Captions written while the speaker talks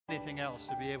anything else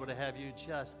to be able to have you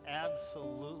just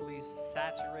absolutely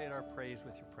saturate our praise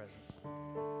with your presence.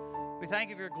 We thank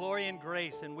you for your glory and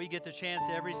grace, and we get the chance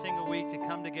every single week to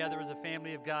come together as a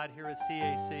family of God here at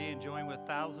CAC and join with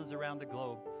thousands around the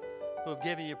globe who have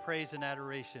given you praise and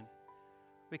adoration.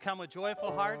 We come with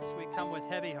joyful hearts. We come with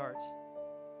heavy hearts.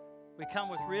 We come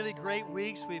with really great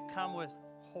weeks. We've come with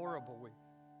horrible weeks.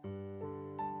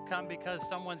 We come because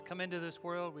someone's come into this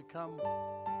world. We come,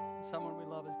 someone we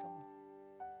love is gone.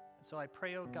 And so I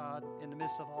pray, oh God, in the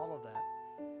midst of all of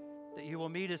that you will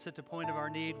meet us at the point of our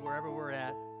need wherever we're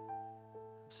at.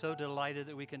 I'm so delighted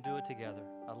that we can do it together.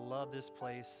 I love this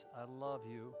place. I love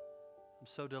you. I'm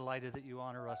so delighted that you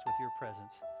honor us with your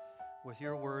presence, with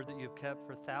your word that you've kept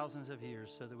for thousands of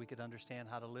years so that we could understand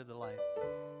how to live the life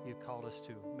you've called us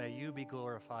to. May you be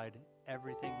glorified in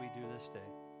everything we do this day.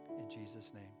 In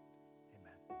Jesus' name,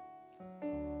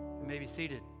 amen. You may be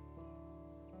seated.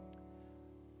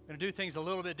 We're going to do things a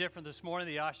little bit different this morning.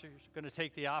 The ushers are going to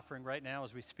take the offering right now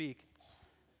as we speak.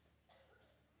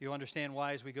 You'll understand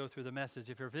why as we go through the message.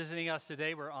 If you're visiting us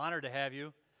today, we're honored to have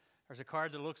you. There's a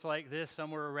card that looks like this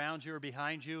somewhere around you or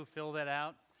behind you. Fill that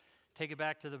out. Take it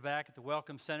back to the back at the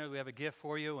Welcome Center. We have a gift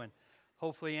for you and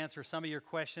hopefully answer some of your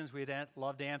questions. We'd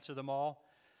love to answer them all.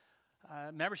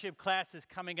 Membership class is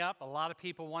coming up. A lot of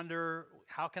people wonder,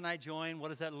 how can I join? What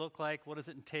does that look like? What does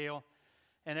it entail?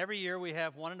 And every year we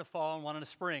have one in the fall and one in the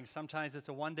spring. Sometimes it's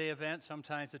a one-day event,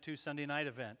 sometimes a 2 Sunday night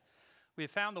event. We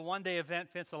have found the one-day event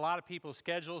fits a lot of people's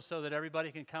schedules so that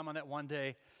everybody can come on that one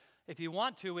day. If you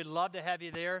want to, we'd love to have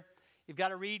you there. You've got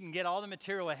to read and get all the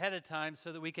material ahead of time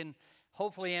so that we can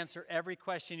hopefully answer every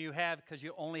question you have because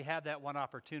you only have that one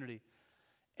opportunity.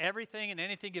 Everything and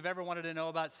anything you've ever wanted to know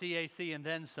about CAC and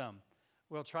then some,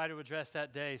 we'll try to address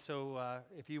that day. So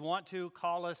if you want to,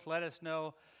 call us, let us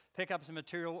know. Pick up some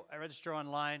material, register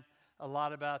online, a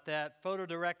lot about that. Photo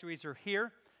directories are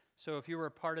here. So if you were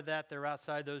a part of that, they're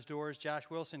outside those doors. Josh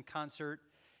Wilson concert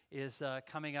is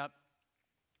coming up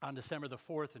on December the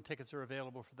 4th, and tickets are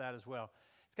available for that as well.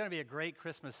 It's going to be a great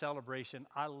Christmas celebration.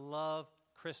 I love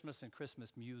Christmas and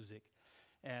Christmas music,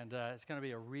 and it's going to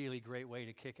be a really great way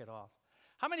to kick it off.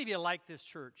 How many of you like this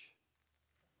church?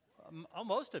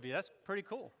 Most of you. That's pretty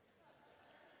cool.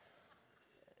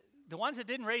 The ones that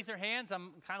didn't raise their hands,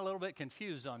 I'm kind of a little bit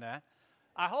confused on that.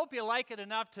 I hope you like it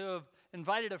enough to have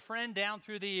invited a friend down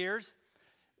through the years.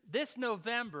 This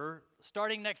November,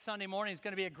 starting next Sunday morning, is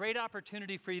going to be a great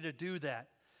opportunity for you to do that.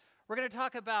 We're going to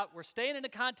talk about, we're staying in the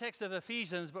context of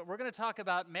Ephesians, but we're going to talk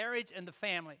about marriage and the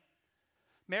family.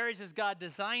 Marriage as God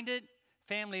designed it,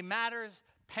 family matters,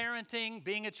 parenting,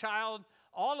 being a child,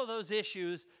 all of those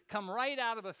issues come right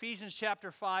out of Ephesians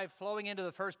chapter 5, flowing into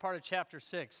the first part of chapter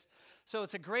 6. So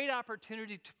it's a great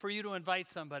opportunity for you to invite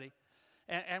somebody,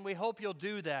 and we hope you'll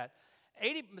do that.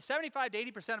 75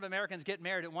 to 80% of Americans get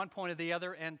married at one point or the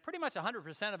other, and pretty much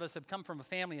 100% of us have come from a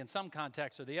family in some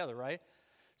context or the other, right?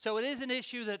 So it is an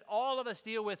issue that all of us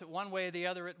deal with at one way or the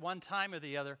other, at one time or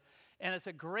the other, and it's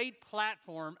a great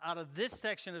platform out of this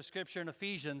section of Scripture in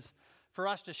Ephesians for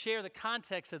us to share the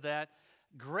context of that.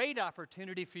 Great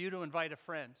opportunity for you to invite a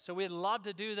friend. So we'd love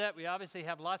to do that. We obviously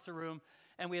have lots of room,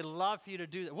 and we'd love for you to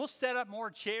do that. We'll set up more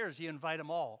chairs. You invite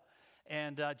them all.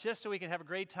 And just so we can have a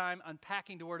great time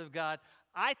unpacking the Word of God.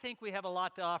 I think we have a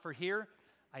lot to offer here.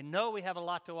 I know we have a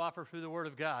lot to offer through the Word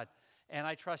of God. And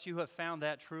I trust you have found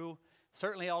that true.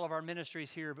 Certainly all of our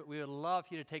ministries here, but we would love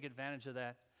for you to take advantage of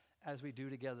that as we do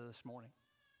together this morning.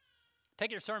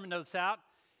 Take your sermon notes out.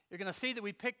 You're going to see that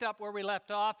we picked up where we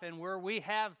left off and where we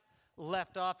have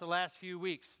left off the last few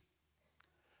weeks.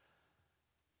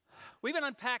 We've been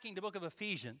unpacking the book of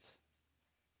Ephesians.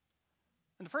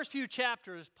 In the first few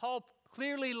chapters, Paul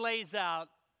clearly lays out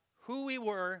who we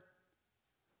were,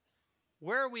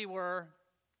 where we were.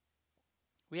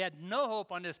 We had no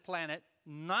hope on this planet,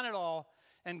 none at all.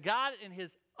 And God, in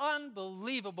His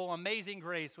unbelievable, amazing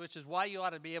grace, which is why you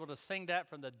ought to be able to sing that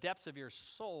from the depths of your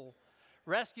soul,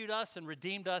 rescued us and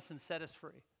redeemed us and set us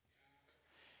free.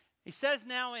 He says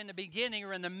now in the beginning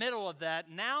or in the middle of that,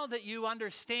 now that you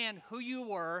understand who you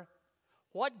were,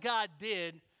 what God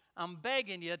did, I'm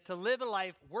begging you to live a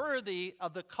life worthy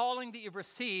of the calling that you've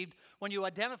received when you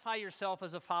identify yourself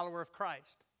as a follower of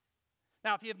Christ.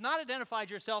 Now, if you have not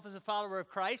identified yourself as a follower of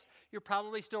Christ, you're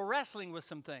probably still wrestling with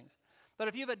some things. But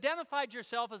if you've identified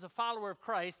yourself as a follower of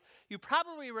Christ, you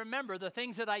probably remember the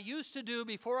things that I used to do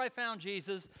before I found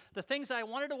Jesus, the things that I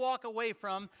wanted to walk away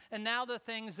from, and now the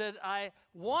things that I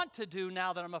want to do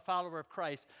now that I'm a follower of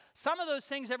Christ. Some of those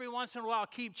things every once in a while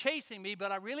keep chasing me,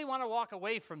 but I really want to walk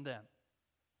away from them.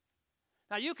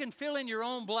 Now, you can fill in your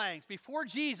own blanks. Before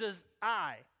Jesus,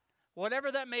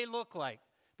 whatever that may look like.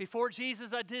 Before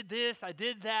Jesus, I did this, I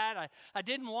did that, I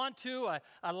didn't want to,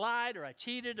 I lied or I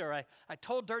cheated or I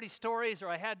told dirty stories or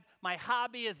I had my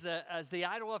hobby as the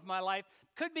idol of my life.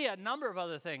 Could be a number of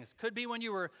other things. Could be when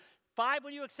you were 5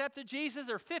 when you accepted Jesus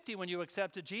or 50 when you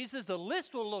accepted Jesus. The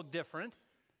list will look different.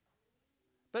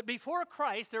 But before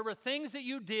Christ, there were things that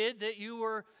you did that you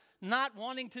were not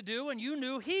wanting to do and you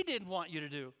knew he didn't want you to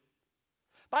do.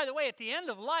 By the way, at the end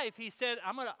of life, he said,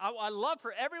 I love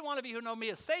for every one of you who know me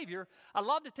as Savior, I'd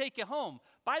love to take you home.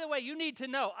 By the way, you need to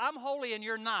know, I'm holy and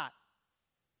you're not.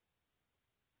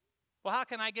 Well, how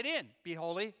can I get in? Be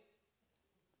holy.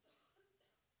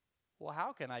 Well,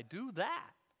 how can I do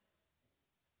that?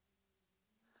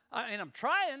 I mean, I'm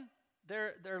trying.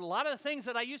 There are a lot of things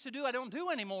that I used to do I don't do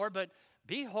anymore, but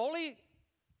be holy,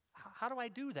 how do I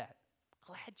do that?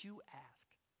 Glad you ask.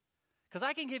 Because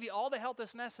I can give you all the help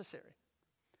that's necessary.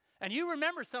 And you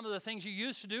remember some of the things you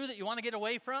used to do that you want to get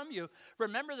away from. You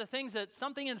remember the things that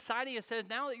something inside of you says,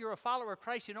 now that you're a follower of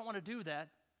Christ, you don't want to do that.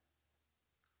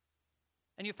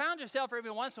 And you found yourself every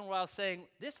once in a while saying,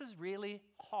 this is really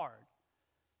hard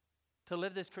to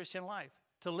live this Christian life,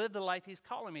 to live the life he's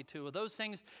calling me to. Those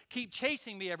things keep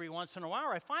chasing me every once in a while.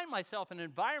 I find myself in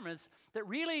environments that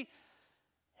really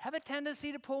have a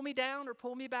tendency to pull me down or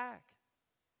pull me back.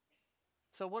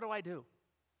 So what do?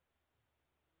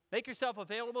 Make yourself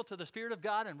available to the Spirit of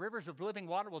God and rivers of living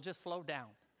water will just flow down.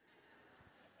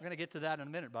 We're going to get to that in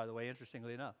a minute, by the way,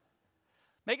 interestingly enough.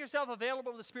 Make yourself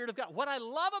available to the Spirit of God. What I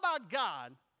love about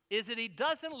God is that he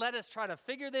doesn't let us try to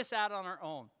figure this out on our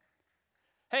own.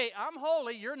 Hey, I'm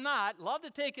holy, you're not. Love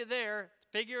to take you there,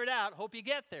 figure it out, hope you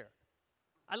get there.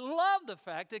 I love the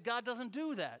fact that God doesn't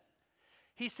do that.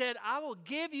 He said, I will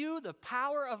give you the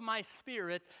power of my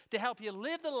Spirit to help you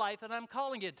live the life that I'm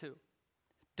calling you to.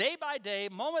 Day by day,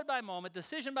 moment by moment,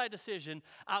 decision by decision,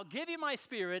 I'll give you my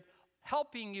Spirit,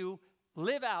 helping you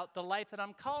live out the life that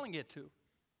I'm calling you to.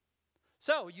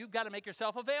 So you've got to make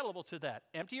yourself available to that.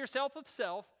 Empty yourself of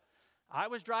self. I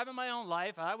was driving my own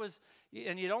life.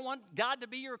 And you don't want God to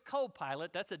be your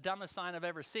co-pilot. That's the dumbest sign I've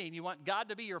ever seen. You want God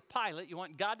to be your pilot. You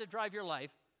want God to drive your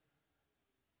life.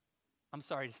 I'm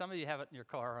sorry, some of you have it in your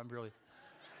car. Somebody's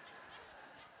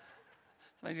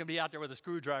going to be out there with a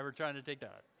screwdriver trying to take that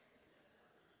out.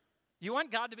 You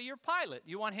want God to be your pilot.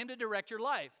 You want him to direct your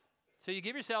life. So you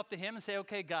give yourself to him and say,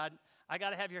 okay, God, I got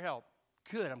to have your help.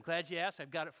 Good, I'm glad you asked. I've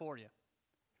got it for you.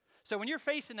 So when you're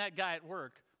facing that guy at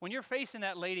work, when you're facing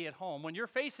that lady at home, when you're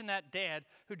facing that dad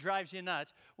who drives you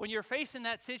nuts, when you're facing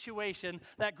that situation,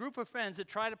 that group of friends that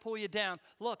try to pull you down,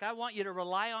 look, I want you to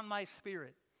rely on my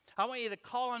Spirit. I want you to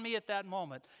call on me at that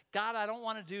moment. God, I don't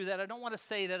want to do that. I don't want to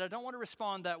say that. I don't want to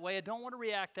respond that way. I don't want to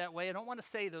react that way. I don't want to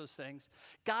say those things.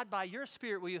 God, by your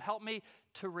Spirit, will you help me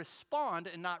to respond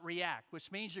and not react,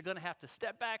 which means you're going to have to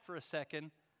step back for a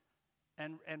second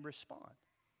and respond.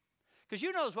 Because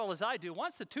you know as well as I do,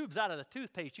 once the tube's out of the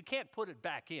toothpaste, you can't put it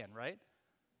back in, right?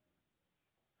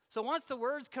 So once the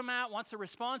words come out, once the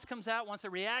response comes out, once the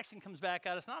reaction comes back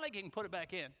out, it's not like you can put it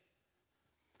back in.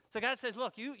 So God says,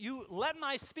 look, you let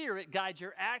my Spirit guide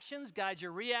your actions, guide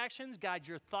your reactions, guide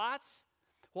your thoughts,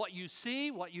 what you see,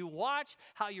 what you watch,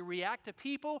 how you react to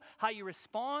people, how you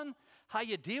respond, how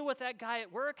you deal with that guy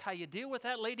at work, how you deal with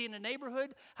that lady in the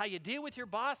neighborhood, how you deal with your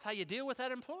boss, how you deal with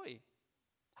that employee,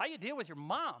 how you deal with your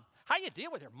mom, how you deal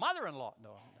with your mother-in-law. No,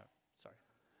 sorry.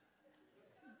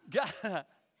 God,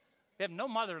 we have no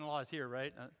mother-in-laws here,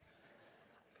 right?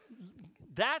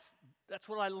 That's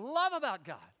what I love about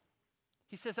God.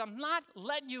 He says, I'm not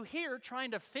letting you here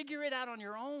trying to figure it out on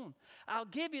your own. I'll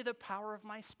give you the power of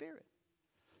my Spirit.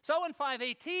 So in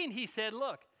 5:18, he said,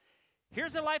 look,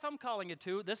 here's the life I'm calling you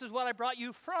to. This is what I brought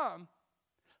you from.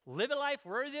 Live a life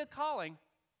worthy of calling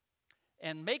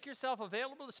and make yourself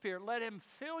available to the Spirit. Let him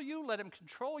fill you. Let him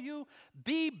control you.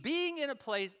 Being in a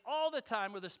place all the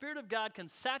time where the Spirit of God can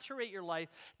saturate your life,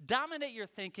 dominate your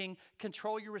thinking,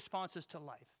 control your responses to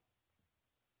life.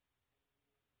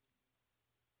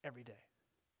 Every day.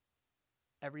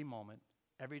 Every moment,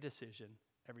 every decision,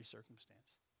 every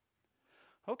circumstance.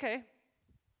 Okay.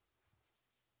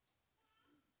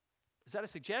 Is that a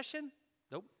suggestion?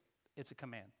 Nope. It's a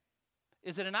command.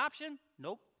 Is it an option?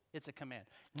 Nope. It's a command.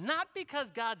 Not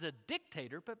because God's a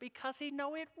dictator, but because he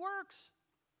knows it works.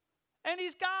 And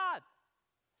he's God.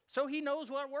 So he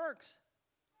knows what works.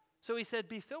 So he said,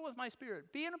 be filled with my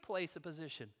Spirit. Be in a place, a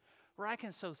position where I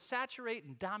can so saturate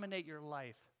and dominate your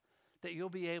life that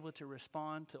you'll be able to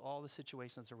respond to all the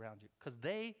situations around you, because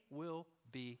they will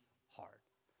be hard.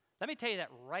 Let me tell you that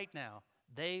right now.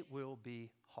 They will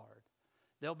be hard.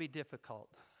 They'll be difficult.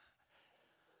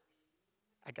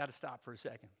 I got to stop for a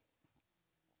second.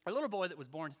 A little boy that was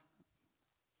born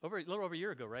a little over a year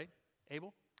ago, right?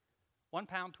 Abel? 1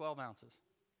 pound, 12 ounces.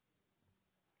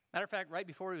 Matter of fact, right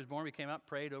before he was born, we came up,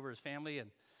 prayed over his family,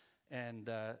 and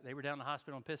they were down in the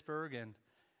hospital in Pittsburgh,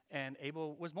 and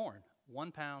Abel was born.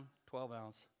 1 pound, 12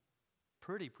 ounce,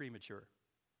 pretty premature.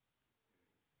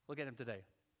 Look at him today.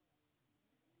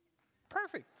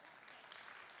 Perfect.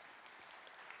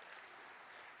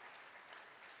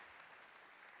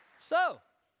 So,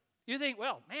 you think,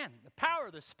 well, man, the power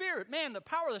of the Spirit, when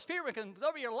it comes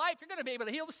over your life, you're going to be able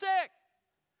to heal the sick.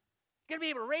 You're going to be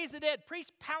able to raise the dead, preach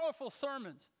powerful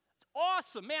sermons. It's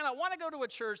awesome. Man, I want to go to a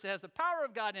church that has the power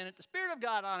of God in it, the Spirit of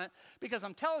God on it, because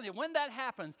I'm telling you, when that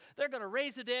happens, they're going to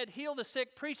raise the dead, heal the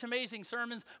sick, preach amazing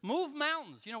sermons, move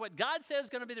mountains. You know what God says is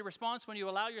going to be the response when you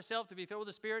allow yourself to be filled with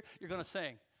the Spirit? You're going to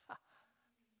sing. I'm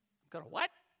going to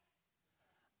what?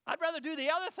 I'd rather do the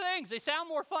other things. They sound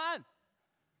more fun.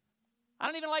 I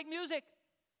don't even like music.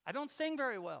 I don't sing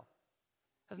very well.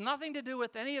 It has nothing to do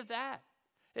with any of that.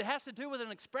 It has to do with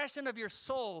an expression of your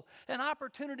soul, an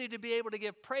opportunity to be able to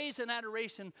give praise and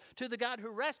adoration to the God who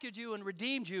rescued you and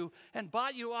redeemed you and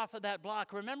bought you off of that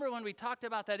block. Remember when we talked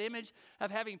about that image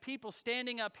of having people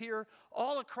standing up here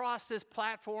all across this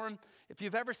platform? If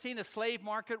you've ever seen a slave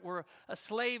market where a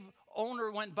slave owner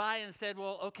went by and said,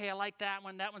 well, okay, I like that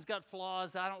one. That one's got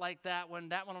flaws. I don't like that one.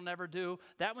 That one will never do.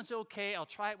 That one's okay. I'll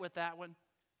try it with that one.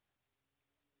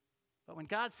 But when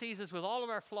God sees us with all of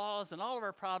our flaws and all of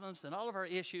our problems and all of our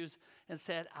issues and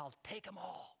said, I'll take them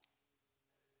all.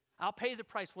 I'll pay the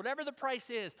price. Whatever the price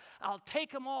is, I'll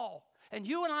take them all. And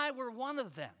you and I were one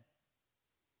of them.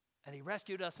 And he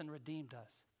rescued us and redeemed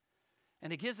us.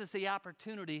 And it gives us the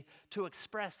opportunity to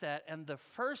express that. And the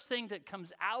first thing that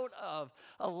comes out of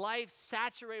a life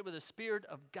saturated with the Spirit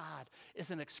of God is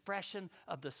an expression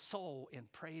of the soul in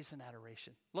praise and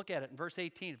adoration. Look at it in verse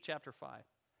 18 of chapter 5.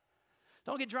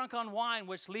 Don't get drunk on wine,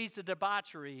 which leads to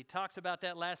debauchery. He talks about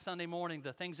that last Sunday morning,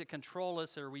 the things that control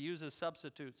us or we use as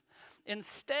substitutes.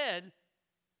 Instead,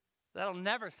 that'll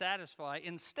never satisfy.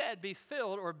 Instead, be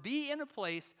filled or be in a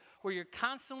place where you're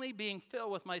constantly being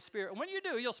filled with my Spirit. And when you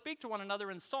do, you'll speak to one another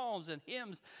in psalms and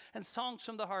hymns and songs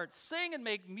from the heart. Sing and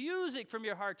make music from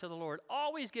your heart to the Lord,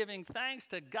 always giving thanks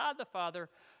to God the Father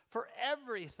for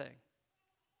everything.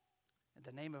 In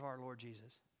the name of our Lord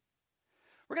Jesus.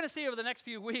 We're going to see over the next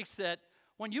few weeks that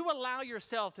when you allow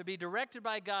yourself to be directed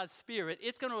by God's Spirit,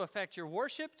 it's going to affect your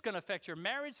worship, it's going to affect your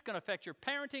marriage, it's going to affect your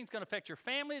parenting, it's going to affect your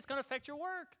family, it's going to affect your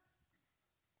work.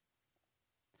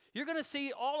 You're going to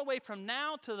see all the way from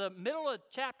now to the middle of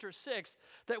chapter 6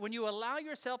 that when you allow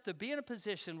yourself to be in a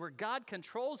position where God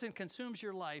controls and consumes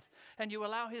your life and you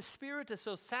allow His Spirit to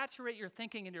so saturate your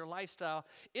thinking and your lifestyle,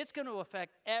 it's going to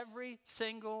affect every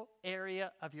single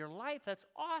area of your life. That's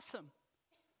awesome.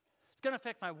 It's going to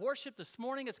affect my worship this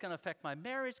morning. It's going to affect my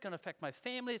marriage. It's going to affect my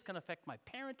family. It's going to affect my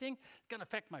parenting. It's going to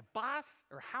affect my boss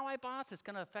or how I boss. It's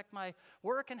going to affect my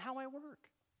work and how I work.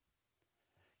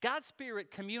 God's Spirit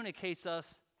communicates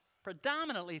us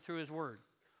predominantly through His Word,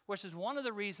 which is one of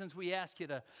the reasons we ask you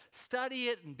to study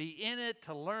it and be in it,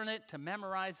 to learn it, to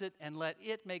memorize it, and let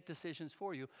it make decisions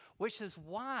for you, which is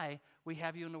why we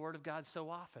have you in the Word of God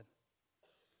so often.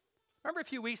 Remember a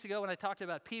few weeks ago when I talked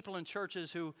about people in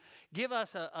churches who give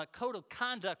us a code of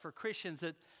conduct for Christians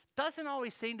that doesn't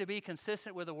always seem to be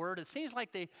consistent with the Word? It seems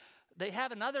like they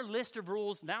have another list of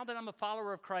rules. Now that I'm a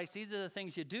follower of Christ, these are the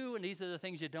things you do and these are the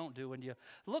things you don't do. When you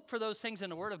look for those things in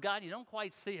the Word of God, you don't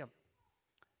quite see them.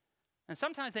 And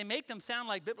sometimes they make them sound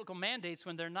like biblical mandates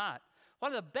when they're not.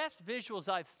 One of the best visuals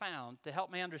I've found to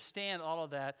help me understand all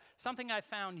of that, something I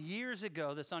found years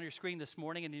ago that's on your screen this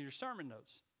morning and in your sermon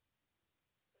notes.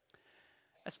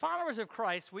 As followers of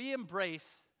Christ, we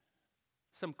embrace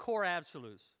some core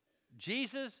absolutes.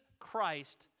 Jesus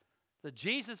Christ, the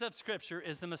Jesus of Scripture,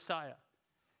 is the Messiah.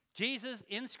 Jesus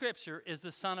in Scripture is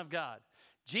the Son of God.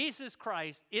 Jesus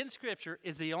Christ in Scripture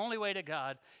is the only way to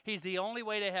God. He's the only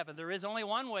way to heaven. There is only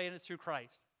one way, and it's through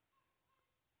Christ.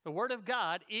 The Word of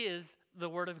God is the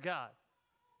Word of God.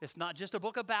 It's not just a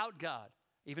book about God,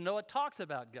 even though it talks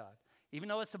about God. Even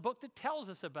though it's a book that tells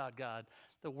us about God,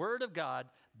 the Word of God,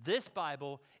 this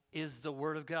Bible, is the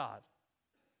Word of God.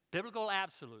 Biblical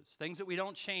absolutes, things that we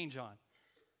don't change on.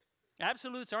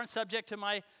 Absolutes aren't subject to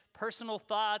my personal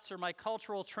thoughts or my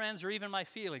cultural trends or even my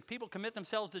feelings. People commit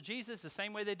themselves to Jesus the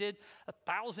same way they did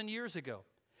 1,000 years ago.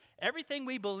 Everything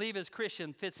we believe as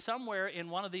Christian fits somewhere in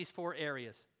one of these four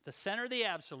areas. The center of the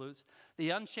absolutes,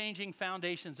 the unchanging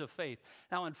foundations of faith.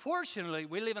 Now, unfortunately,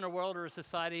 we live in a world or a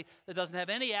society that doesn't have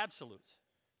any absolutes.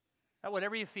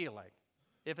 Whatever you feel like.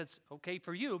 If it's okay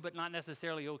for you, but not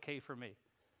necessarily okay for me.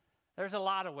 There's a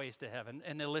lot of ways to heaven,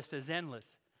 and the list is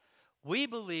endless. We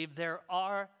believe there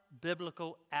are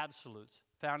biblical absolutes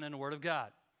found in the Word of God.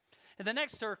 And the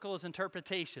next circle is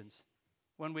interpretations.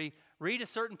 When we read a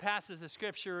certain passage of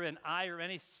Scripture and I or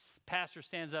any pastor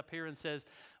stands up here and says,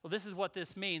 well, this is what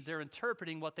this means, they're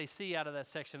interpreting what they see out of that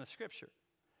section of Scripture.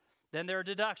 Then there are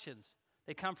deductions.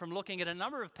 They come from looking at a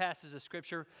number of passages of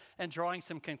Scripture and drawing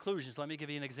some conclusions. Let me give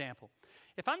you an example.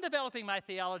 If I'm developing my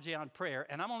theology on prayer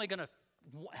and I'm only going to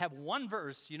have one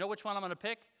verse, you know which one I'm going to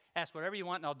pick? Ask whatever you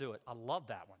want and I'll do it. I love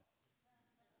that one.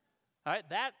 All right,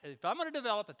 if I'm going to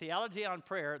develop a theology on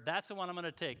prayer, that's the one I'm going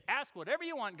to take. Ask whatever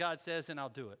you want, God says, and I'll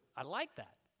do it. I like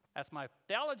that. That's my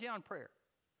theology on prayer.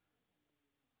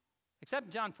 Except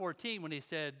in John 14 when he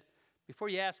said, before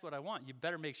you ask what I want, you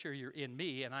better make sure you're in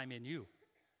me and I'm in you.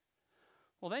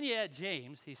 Well, then you add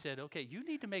James. He said, okay, you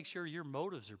need to make sure your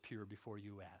motives are pure before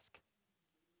you ask.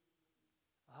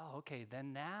 Oh, okay,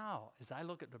 then now, as I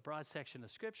look at the broad section of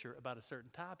Scripture about a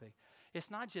certain topic, it's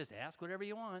not just ask whatever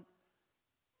you want.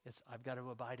 It's I've got to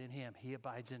abide in him. He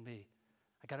abides in me.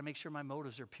 I got to make sure my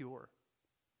motives are pure.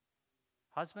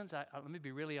 Husbands, let me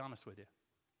be really honest with you.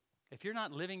 If you're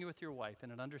not living with your wife in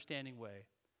an understanding way,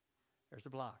 there's a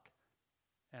block.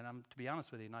 And I'm, to be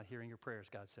honest with you, not hearing your prayers,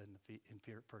 God said in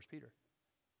 1 Peter.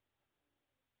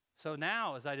 So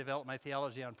now, as I develop my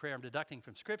theology on prayer, I'm deducing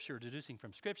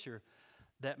from Scripture,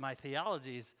 that my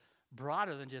theology is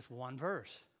broader than just one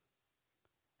verse.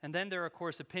 And then there are, of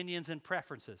course, opinions and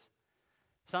preferences.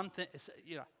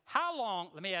 How long,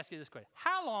 let me ask you this question.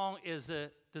 How long does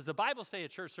the Bible say a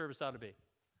church service ought to be?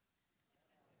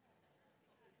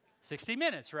 60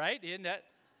 minutes, right? Isn't that?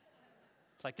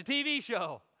 It's like the TV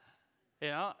show.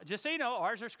 Just so you know,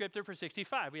 ours are scripted for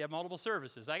 65. We have multiple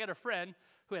services. I got a friend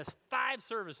who has 5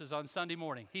 services on Sunday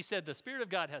morning. He said the Spirit of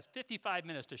God has 55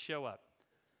 minutes to show up.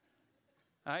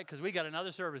 All right, because we got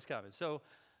another service coming. So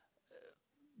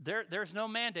there's no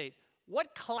mandate.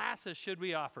 What classes should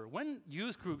we offer? When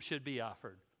youth group should be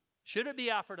offered? Should it be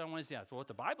offered on Wednesday nights? Well, what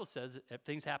the Bible says, if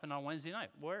things happen on Wednesday night,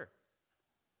 where?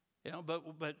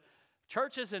 But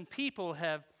churches and people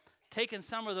have taken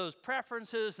some of those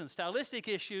preferences and stylistic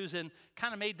issues and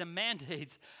kind of made them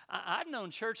mandates. I've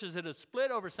known churches that have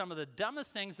split over some of the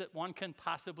dumbest things that one can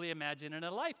possibly imagine in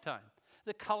a lifetime.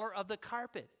 The color of the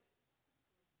carpet,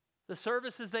 the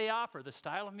services they offer, the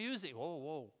style of music.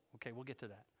 Whoa. Okay, we'll get to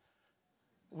that.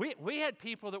 We had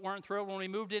people that weren't thrilled when we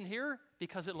moved in here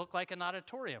because it looked like an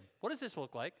auditorium. What does this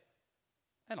look like?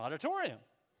 An auditorium.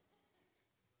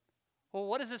 Well,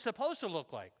 what is it supposed to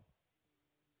look like?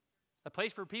 A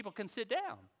place where people can sit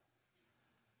down.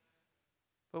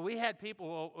 But we had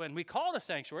people, and we called a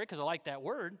sanctuary because I like that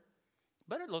word,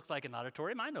 but it looks like an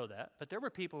auditorium. I know that. But there were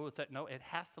people who thought, no, it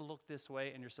has to look this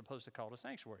way, and you're supposed to call it a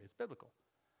sanctuary. It's biblical.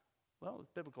 Well,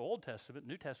 it's biblical Old Testament,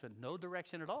 New Testament, no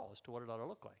direction at all as to what it ought to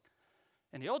look like.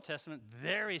 In the Old Testament,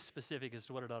 very specific as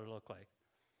to what it ought to look like.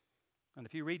 And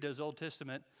if you read those Old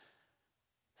Testament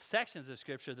sections of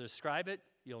Scripture that describe it,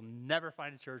 you'll never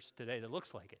find a church today that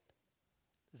looks like it.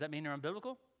 Does that mean they're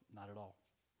unbiblical? Not at all.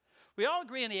 We all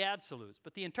agree on the absolutes,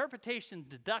 but the interpretation,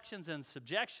 deductions, and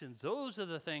subjections, those are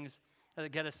the things that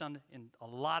get us in a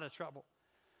lot of trouble.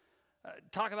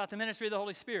 Talk about the ministry of the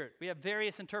Holy Spirit. We have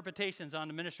various interpretations on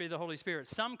the ministry of the Holy Spirit.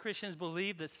 Some Christians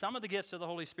believe that some of the gifts of the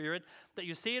Holy Spirit that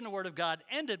you see in the Word of God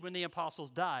ended when the apostles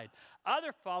died.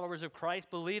 Other followers of Christ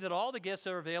believe that all the gifts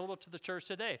are available to the church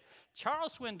today.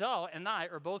 Charles Swindoll and I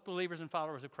are both believers and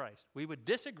followers of Christ. We would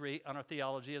disagree on our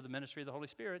theology of the ministry of the Holy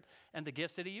Spirit and the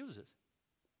gifts that he uses.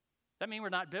 Does that mean we're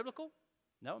not biblical?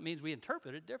 No, it means we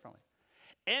interpret it differently.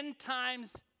 End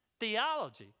times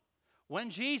theology. When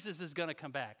Jesus is going to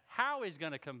come back, how he's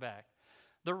going to come back,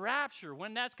 the rapture,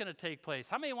 when that's going to take place.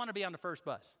 How many want to be on the first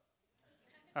bus?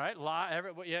 All right,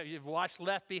 you've watched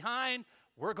Left Behind.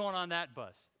 We're going on that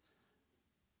bus.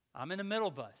 I'm in the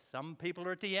middle bus. Some people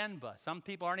are at the end bus. Some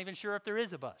people aren't even sure if there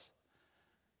is a bus.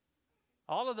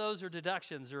 All of those are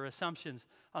deductions or assumptions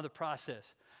on the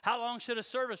process. How long should a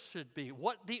service should be?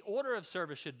 What the order of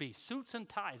service should be. Suits and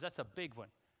ties, that's a big one.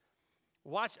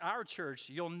 Watch our church.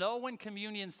 You'll know when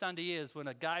Communion Sunday is when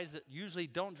guys that usually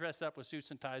don't dress up with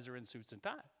suits and ties are in suits and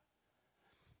ties.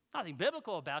 Nothing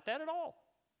biblical about that at all.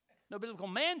 No biblical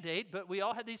mandate, but we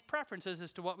all have these preferences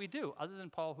as to what we do, other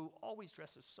than Paul, who always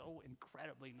dresses so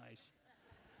incredibly nice.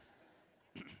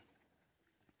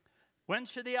 When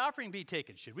should the offering be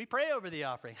taken? Should we pray over the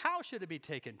offering? How should it be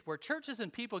taken? Where churches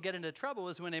and people get into trouble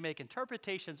is when they make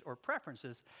interpretations or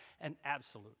preferences an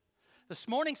absolute. This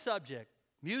morning's subject,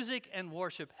 music and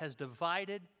worship, has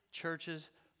divided churches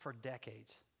for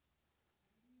decades.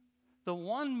 The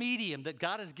one medium that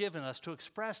God has given us to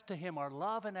express to him our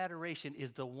love and adoration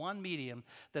is the one medium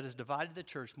that has divided the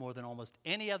church more than almost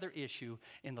any other issue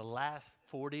in the last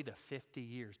 40 to 50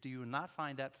 years. Do you not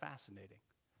find that fascinating?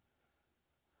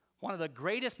 One of the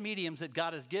greatest mediums that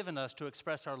God has given us to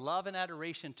express our love and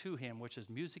adoration to him, which is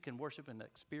music and worship and the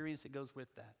experience that goes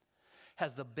with that,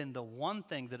 has been the one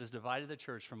thing that has divided the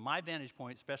church, from my vantage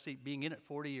point, especially being in it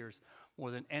 40 years,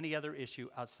 more than any other issue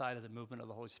outside of the movement of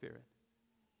the Holy Spirit.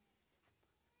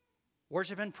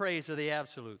 Worship and praise are the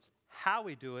absolutes. How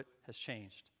we do it has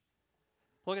changed.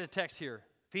 Look at the text here.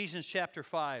 Ephesians chapter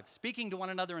 5, speaking to one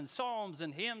another in psalms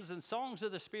and hymns and songs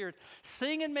of the Spirit,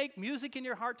 sing and make music in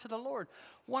your heart to the Lord.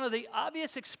 One of the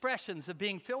obvious expressions of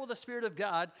being filled with the Spirit of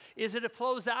God is that it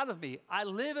flows out of me. I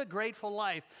live a grateful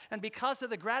life, and because of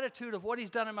the gratitude of what he's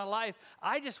done in my life,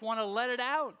 I just want to let it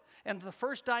out. And the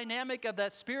first dynamic of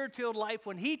that Spirit-filled life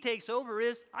when he takes over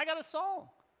is, I got a song.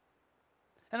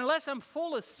 And unless I'm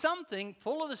full of something,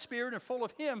 full of the Spirit and full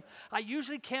of him, I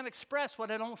usually can't express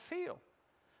what I don't feel.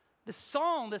 The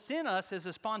song that's in us is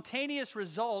a spontaneous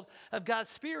result of God's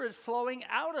Spirit flowing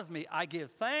out of me. I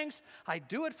give thanks, I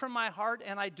do it from my heart,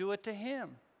 and I do it to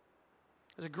him.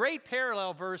 There's a great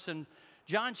parallel verse in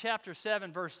John chapter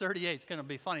 7, verse 38. It's going to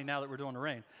be funny now that we're doing the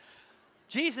rain.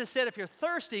 Jesus said, if you're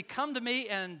thirsty, come to me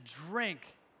and drink.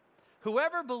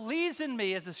 Whoever believes in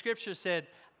me, as the scripture said,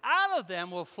 out of them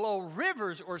will flow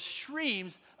rivers or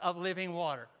streams of living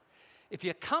water. If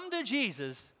you come to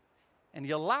Jesus and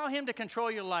you allow him to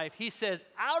control your life, he says,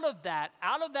 out of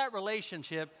that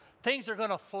relationship, things are going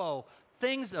to flow.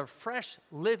 Things are fresh,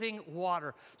 living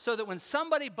water. So that when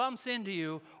somebody bumps into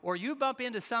you or you bump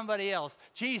into somebody else,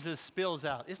 Jesus spills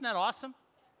out. Isn't that awesome?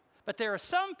 But there are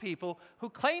some people who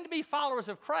claim to be followers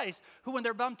of Christ who, when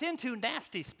they're bumped into,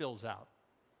 nasty spills out,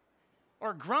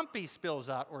 or grumpy spills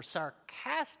out, or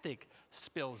sarcastic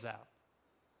spills out.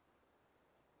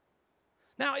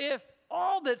 Now, if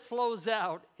all that flows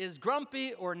out is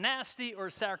grumpy or nasty or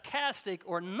sarcastic,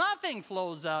 or nothing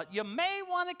flows out, you may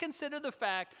want to consider the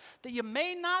fact that you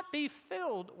may not be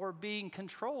filled or being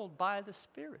controlled by the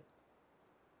Spirit.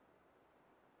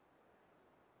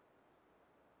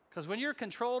 Because when you're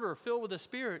controlled or filled with the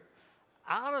Spirit,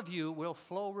 out of you will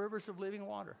flow rivers of living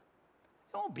water.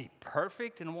 It won't be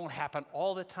perfect and it won't happen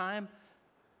all the time,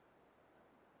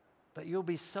 but you'll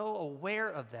be so aware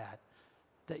of that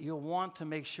you'll want to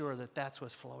make sure that that's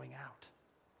what's flowing out.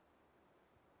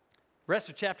 The rest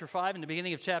of chapter 5 and the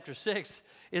beginning of chapter 6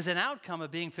 is an outcome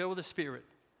of being filled with the Spirit.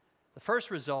 The first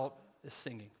result is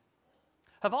singing.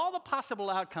 Of all the possible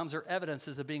outcomes or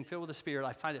evidences of being filled with the Spirit,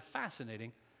 I find it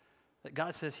fascinating that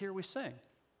God says, here we sing.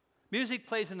 Music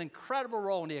plays an incredible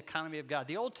role in the economy of God.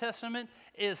 The Old Testament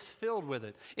is filled with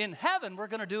it. In heaven, we're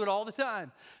going to do it all the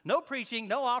time. No preaching,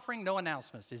 no offering, no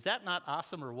announcements. Is that not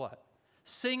awesome or what?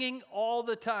 Singing all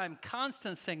the time,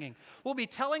 constant singing. We'll be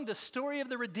telling the story of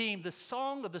the redeemed, the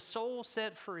song of the soul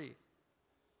set free.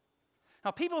 Now,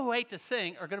 people who hate to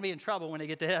sing are going to be in trouble when they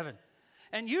get to heaven.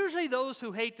 And usually those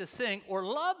who hate to sing or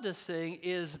love to sing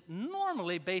is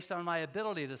normally based on my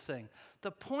ability to sing.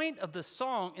 The point of the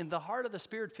song in the heart of the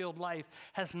Spirit-filled life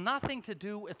has nothing to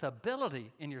do with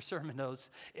ability in your sermon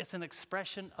notes. It's an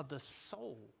expression of the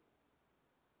soul.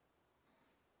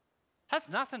 Has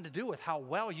nothing to do with how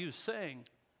well you sing.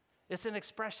 It's an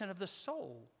expression of the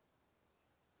soul.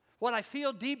 What I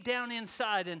feel deep down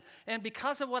inside, and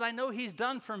because of what I know he's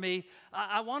done for me,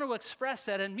 I want to express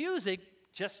that. And music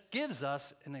just gives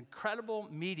us an incredible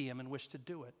medium in which to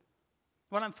do it.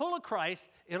 When I'm full of Christ,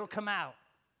 it'll come out.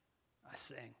 I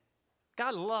sing.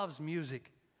 God loves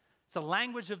music. It's the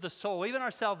language of the soul. Even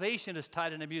our salvation is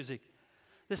tied into music.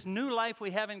 This new life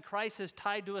we have in Christ is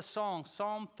tied to a song,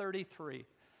 Psalm 33.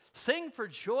 Sing for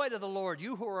joy to the Lord,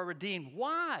 you who are redeemed.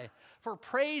 Why? For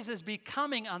praise is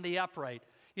becoming on the upright.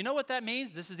 You know what that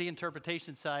means? This is the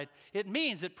interpretation side. It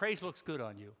means that praise looks good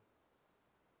on you.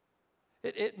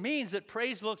 It means that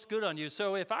praise looks good on you.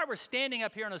 So if I were standing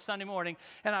up here on a Sunday morning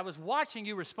and I was watching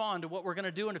you respond to what we're going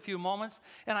to do in a few moments,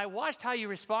 and I watched how you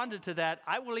responded to that,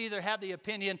 I will either have the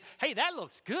opinion, hey, that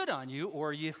looks good on you,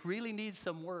 or you really need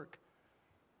some work.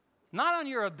 Not on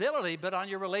your ability, but on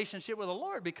your relationship with the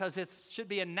Lord, because it should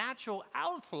be a natural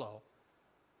outflow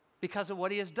because of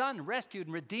what he has done, rescued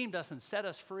and redeemed us and set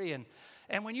us free.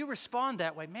 And when you respond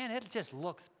that way, man, it just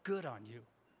looks good on you,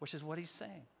 which is what he's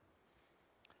saying.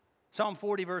 Psalm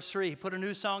 40, verse 3, put a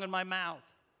new song in my mouth.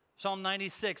 Psalm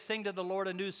 96, sing to the Lord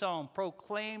a new song.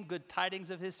 Proclaim good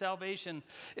tidings of his salvation.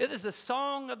 It is the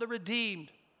song of the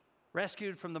redeemed,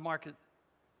 rescued from the market,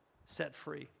 set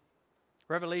free.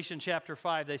 Revelation chapter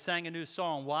 5, they sang a new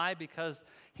song. Why? Because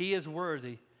he is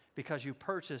worthy, because you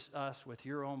purchased us with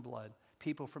your own blood,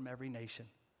 people from every nation.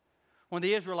 When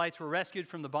the Israelites were rescued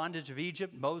from the bondage of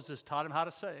Egypt, Moses taught them how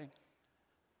to sing.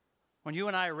 When you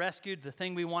and I are rescued, the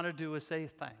thing we want to do is say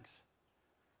thanks.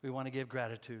 We want to give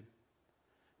gratitude.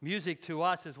 Music to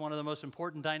us is one of the most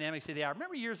important dynamics of the hour.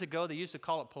 Remember years ago they used to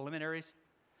call it preliminaries,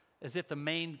 as if the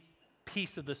main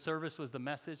piece of the service was the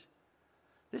message?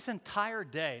 This entire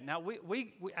day, now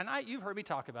you've heard me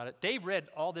talk about it. Dave read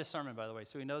all this sermon, by the way,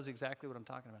 so he knows exactly what I'm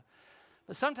talking about.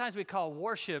 But sometimes we call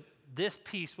worship this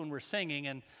piece when we're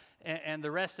singing, and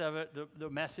the rest of it, the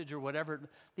message or whatever.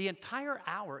 The entire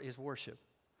hour is worship.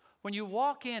 When you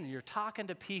walk in and you're talking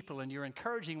to people and you're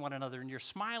encouraging one another and you're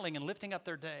smiling and lifting up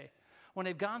their day, when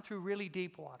they've gone through really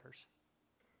deep waters,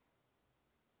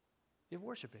 you're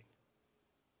worshiping.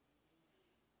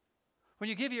 When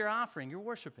you give your offering, you're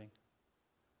worshiping.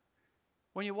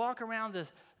 When you walk around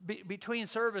between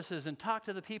services and talk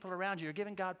to the people around you, you're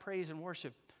giving God praise and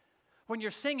worship. When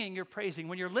you're singing, you're praising.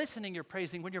 When you're listening, you're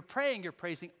praising. When you're praying, you're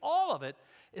praising. All of it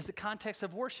is the context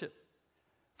of worship.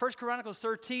 1 Chronicles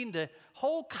 13, the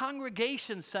whole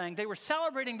congregation sang. They were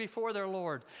celebrating before their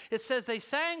Lord. It says they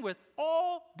sang with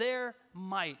all their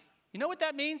might. You know what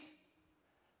that means?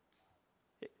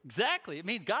 Exactly. It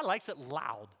means God likes it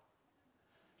loud.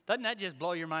 Doesn't that just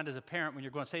blow your mind as a parent when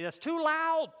you're going to say, that's too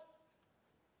loud?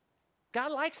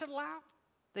 God likes it loud.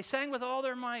 They sang with all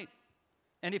their might.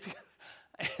 And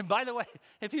by the way,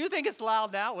 if you think it's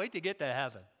loud now, wait to get to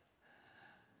heaven.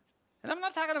 And I'm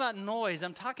not talking about noise.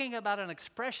 I'm talking about an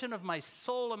expression of my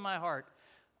soul and my heart.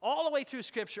 All the way through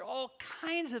Scripture, all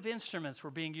kinds of instruments were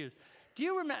being used. Do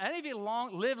you remember, any of you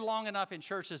lived long enough in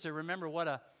churches to remember what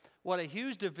a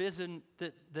huge division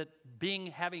that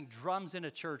having drums in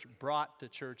a church brought to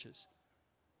churches?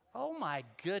 Oh my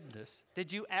goodness.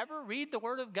 Did you ever read the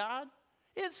Word of God?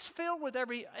 It's filled with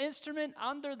every instrument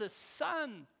under the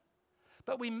sun.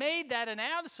 But we made that an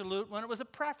absolute when it was a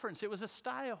preference. It was a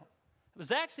style. It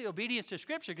was actually obedience to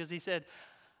Scripture because he said,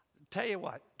 tell you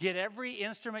what, get every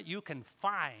instrument you can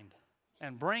find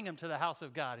and bring them to the house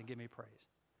of God and give me praise.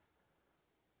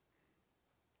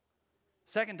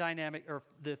 Second dynamic, or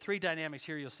the three dynamics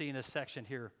here you'll see in this section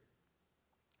here,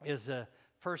 is the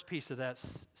first piece of that,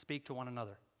 speak to one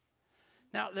another.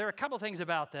 Now, there are a couple things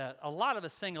about that. A lot of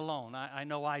us sing alone. I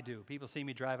know I do. People see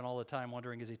me driving all the time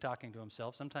wondering, is he talking to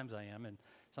himself? Sometimes I am, and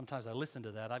sometimes I listen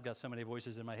to that. I've got so many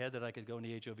voices in my head that I could go in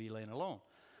the HOV lane alone.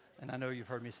 And I know you've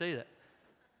heard me say that.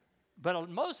 But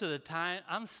most of the time,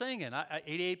 I'm singing.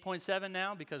 88.7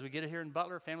 now because we get it here in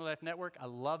Butler, Family Life Network. I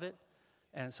love it.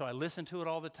 And so I listen to it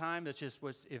all the time. It's just,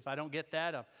 if I don't get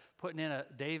that, I'm putting in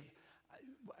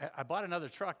I bought another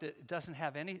truck that doesn't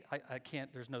have any, I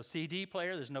can't, there's no CD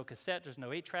player, there's no cassette, there's no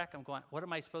 8-track. I'm going, what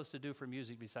am I supposed to do for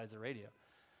music besides the radio?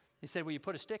 He said, well, you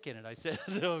put a stick in it. I said,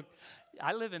 no,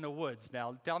 I live in the woods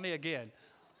now. Tell me again,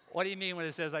 what do you mean when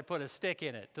it says I put a stick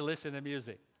in it to listen to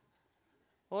music?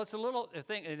 Well, it's a little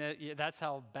thing, and that's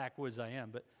how backwoods I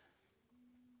am. But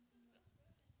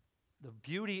the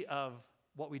beauty of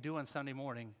what we do on Sunday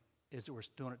morning is that we're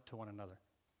doing it to one another.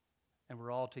 And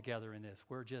we're all together in this.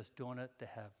 We're just doing it to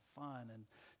have fun and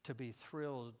to be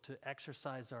thrilled, to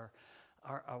exercise our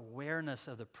awareness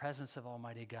of the presence of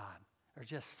Almighty God. There's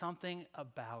just something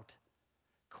about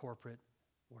corporate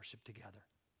worship together.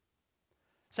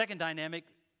 Second dynamic,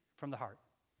 from the heart.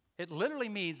 It literally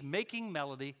means making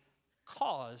melody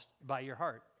caused by your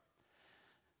heart.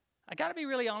 I got to be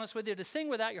really honest with you. To sing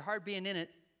without your heart being in it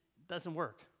doesn't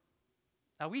work.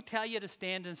 Now, we tell you to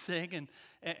stand and sing,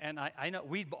 and I know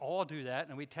we all do that,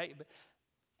 and we tell you, but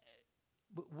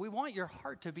we want your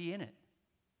heart to be in it.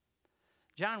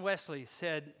 John Wesley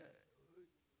said,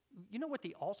 you know what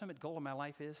the ultimate goal of my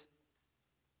life is?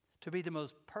 To be the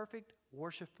most perfect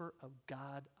worshiper of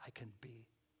God I can be.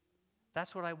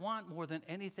 That's what I want more than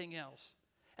anything else.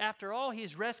 After all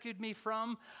he's rescued me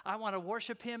from, I want to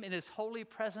worship him in his holy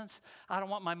presence. I don't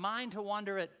want my mind to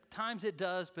wander. At times it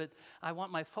does, but I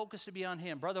want my focus to be on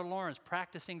him. Brother Lawrence,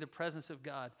 practicing the presence of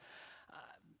God.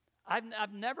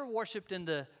 I've never worshiped in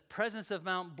the presence of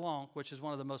Mount Blanc, which is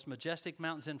one of the most majestic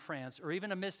mountains in France, or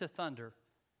even amidst the thunder,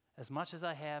 as much as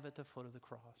I have at the foot of the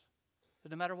cross. But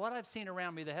no matter what I've seen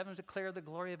around me, the heavens declare the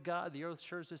glory of God, the earth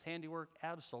shows his handiwork,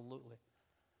 absolutely.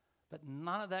 But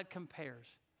none of that compares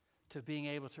to being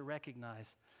able to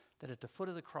recognize that at the foot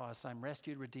of the cross, I'm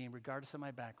rescued, redeemed, regardless of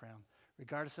my background,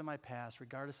 regardless of my past,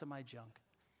 regardless of my junk,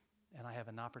 and I have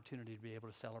an opportunity to be able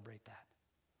to celebrate that.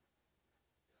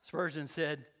 Spurgeon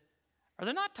said, are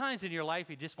there not times in your life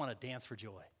you just want to dance for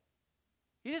joy?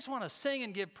 You just want to sing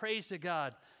and give praise to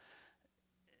God.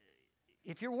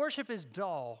 If your worship is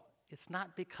dull, it's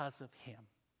not because of him.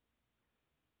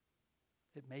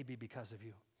 It may be because of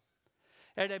you.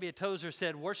 A.W. Tozer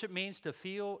said, worship means to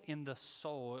feel in the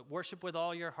soul. Worship with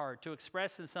all your heart, to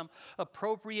express in some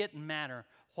appropriate manner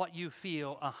what you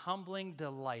feel, a humbling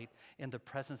delight in the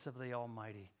presence of the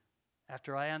Almighty.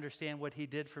 After I understand what he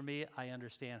did for me, I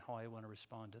understand how I want to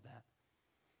respond to that.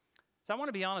 So I want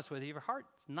to be honest with you. If your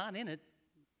heart's not in it,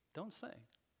 don't sing.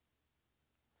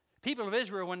 People of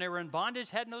Israel, when they were in bondage,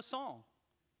 had no song.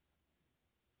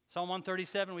 Psalm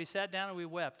 137, we sat down and we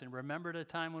wept and remembered a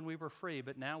time when we were free,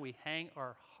 but now we hang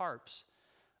our harps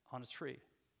on a tree.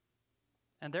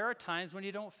 And there are times when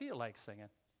you don't feel like singing.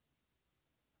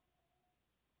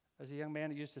 There's a young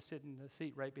man who used to sit in the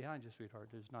seat right behind you, sweetheart,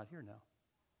 who's not here now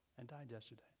and died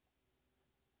yesterday.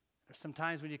 There's some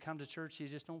times when you come to church, you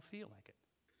just don't feel like it.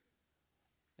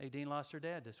 Nadine lost her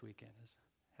dad this weekend.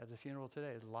 Had the funeral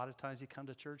today. A lot of times you come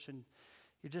to church and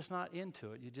you're just not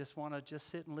into it. You just want to just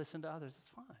sit and listen to others. It's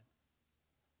fine.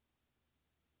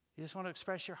 You just want to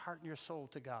express your heart and your soul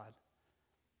to God.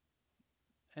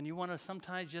 And you want to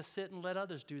sometimes just sit and let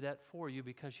others do that for you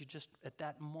because you just, at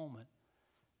that moment,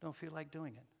 don't feel like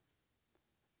doing it.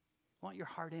 You want your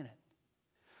heart in it.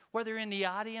 Whether you're in the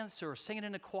audience or singing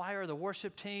in the choir or the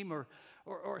worship team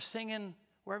or singing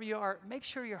wherever you are, make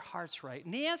sure your heart's right.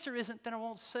 And the answer isn't, then I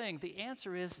won't sing. The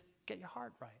answer is, get your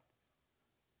heart right.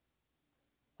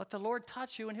 Let the Lord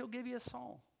touch you and he'll give you a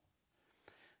song.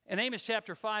 In Amos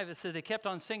chapter 5, it says they kept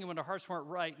on singing when their hearts weren't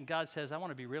right. And God says, I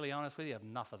want to be really honest with you, I have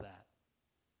enough of that.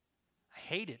 I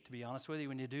hate it, to be honest with you,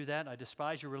 when you do that. I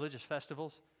despise your religious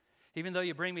festivals. Even though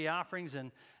you bring me offerings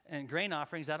and grain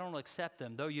offerings, I don't accept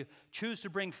them. Though you choose to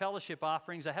bring fellowship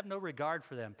offerings, I have no regard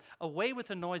for them. Away with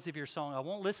the noise of your song. I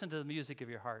won't listen to the music of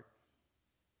your heart.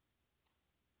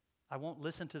 I won't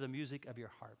listen to the music of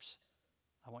your harps.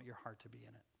 I want your heart to be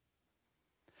in it.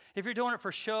 If you're doing it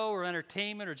for show or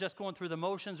entertainment or just going through the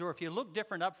motions, or if you look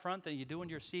different up front than you do in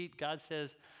your seat, God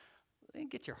says, then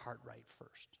get your heart right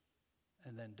first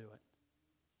and then do it.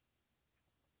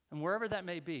 And wherever that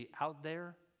may be, out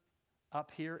there, up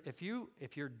here, if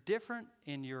you're different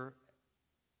in your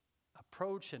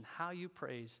approach and how you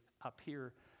praise up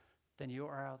here than you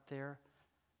are out there,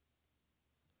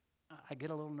 I get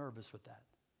a little nervous with that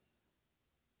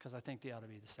because I think they ought to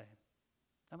be the same,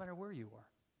 no matter where you are.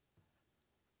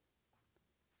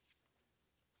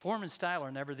 Form and style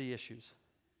are never the issues.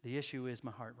 The issue is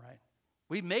my heart right.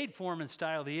 We've made form and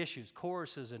style the issues,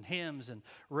 choruses and hymns and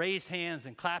raised hands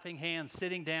and clapping hands,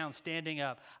 sitting down, standing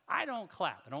up. I don't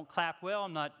clap. I don't clap well.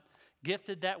 I'm not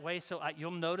gifted that way, so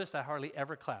you'll notice I hardly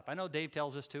ever clap. I know Dave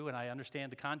tells us to, and I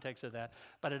understand the context of that,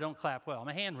 but I don't clap well. I'm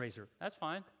a hand raiser. That's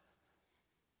fine.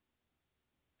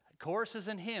 Choruses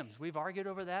and hymns. We've argued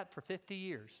over that for 50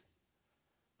 years.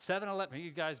 7-Eleven,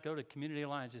 you guys go to Community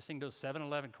Alliance, you sing those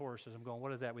 7-Eleven choruses. I'm going,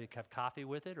 what is that? We have coffee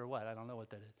with it or what? I don't know what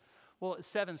that is. Well, it's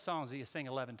 7 songs that you sing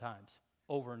 11 times,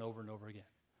 over and over and over again.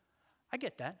 I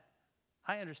get that.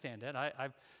 I understand that.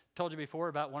 I've told you before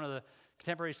about one of the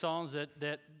contemporary songs that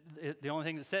the only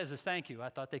thing that says is thank you. I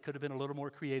thought they could have been a little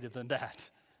more creative than that.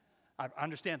 I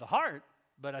understand the heart,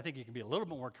 but I think you can be a little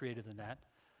bit more creative than that.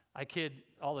 I kid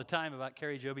all the time about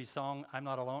Carrie Joby's song, I'm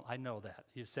Not Alone. I know that.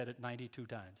 You've said it 92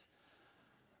 times.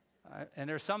 And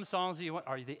there's some songs that you want,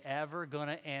 are they ever going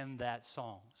to end that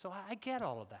song? So I get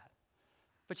all of that.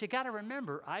 But you got to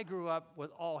remember, I grew up with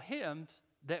all hymns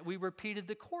that we repeated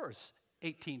the chorus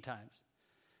 18 times.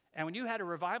 And when you had a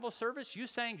revival service, you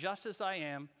sang Just As I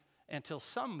Am until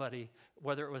somebody,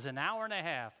 whether it was an hour and a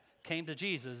half, came to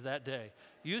Jesus that day.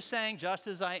 You sang Just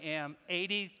As I Am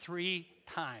 83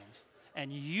 times,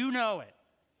 and you know it.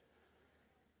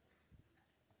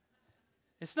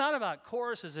 It's not about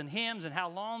choruses and hymns and how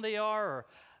long they are,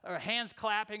 or hands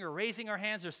clapping, or raising our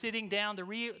hands, or sitting down.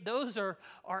 Those are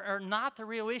not the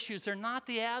real issues. They're not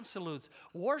the absolutes.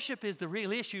 Worship is the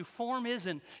real issue. Form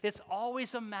isn't. It's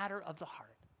always a matter of the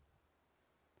heart.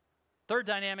 Third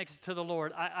dynamic is to the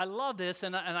Lord. I love this,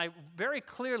 and I very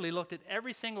clearly looked at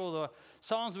every single of the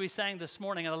songs we sang this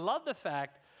morning, and I love the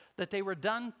fact that they were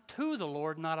done to the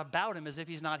Lord, not about him, as if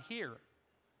he's not here.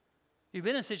 You've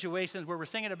been in situations where we're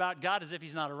singing about God as if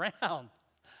he's not around.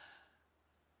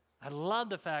 I love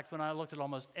the fact when I looked at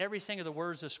almost every single of the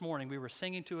words this morning, we were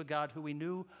singing to a God who we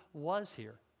knew was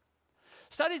here.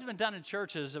 Studies have been done in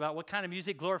churches about what kind of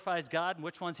music glorifies God and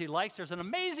which ones he likes. There's an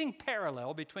amazing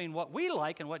parallel between what we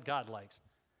like and what God likes.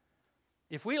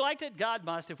 If we liked it, God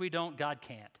must. If we don't, God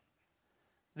can't.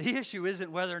 The issue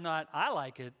isn't whether or not I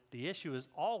like it. The issue is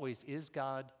always, is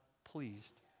God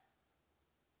pleased?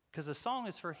 Because the song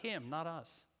is for him, not us.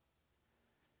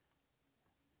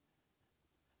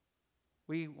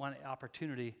 We want an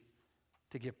opportunity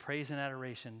to give praise and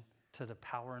adoration to the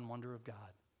power and wonder of God.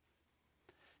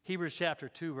 Hebrews chapter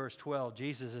 2, verse 12,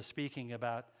 Jesus is speaking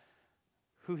about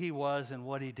who he was and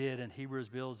what he did, and Hebrews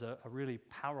builds a really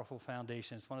powerful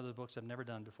foundation. It's one of the books I've never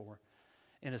done before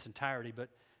in its entirety, but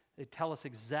They tell us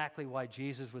exactly why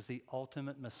Jesus was the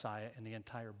ultimate Messiah in the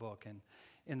entire book. And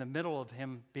in the middle of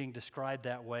him being described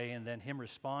that way and then him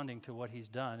responding to what he's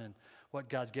done and what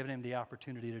God's given him the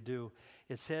opportunity to do,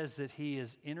 it says that he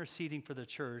is interceding for the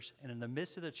church. And in the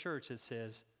midst of the church, it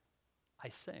says, I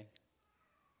sing.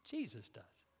 Jesus does.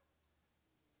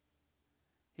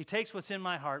 He takes what's in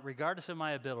my heart, regardless of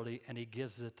my ability, and he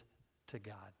gives it to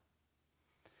God.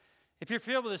 If you're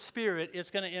filled with the Spirit,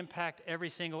 it's going to impact every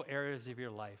single area of your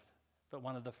life. But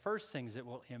one of the first things it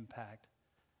will impact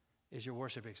is your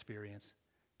worship experience,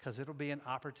 because it'll be an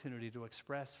opportunity to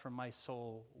express from my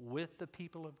soul with the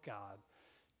people of God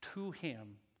to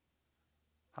him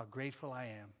how grateful I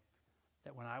am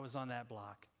that when I was on that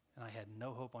block and I had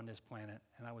no hope on this planet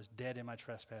and I was dead in my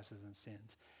trespasses and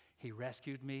sins, he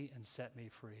rescued me and set me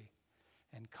free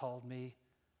and called me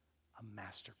a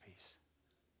masterpiece.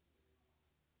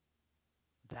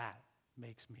 That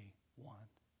makes me want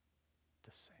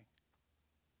to sing.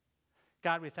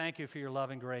 God, we thank you for your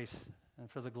love and grace and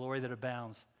for the glory that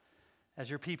abounds as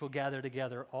your people gather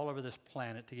together all over this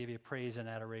planet to give you praise and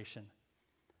adoration.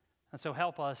 And so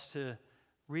help us to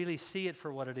really see it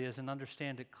for what it is and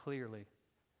understand it clearly,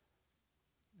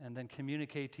 and then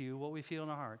communicate to you what we feel in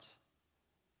our hearts,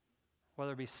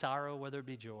 whether it be sorrow, whether it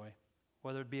be joy,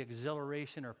 whether it be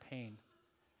exhilaration or pain.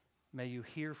 May you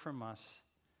hear from us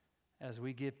as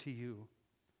we give to you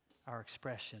our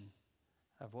expression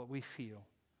of what we feel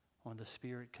when the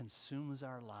Spirit consumes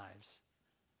our lives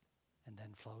and then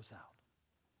flows out.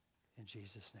 In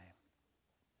Jesus' name.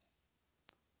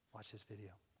 Watch this video.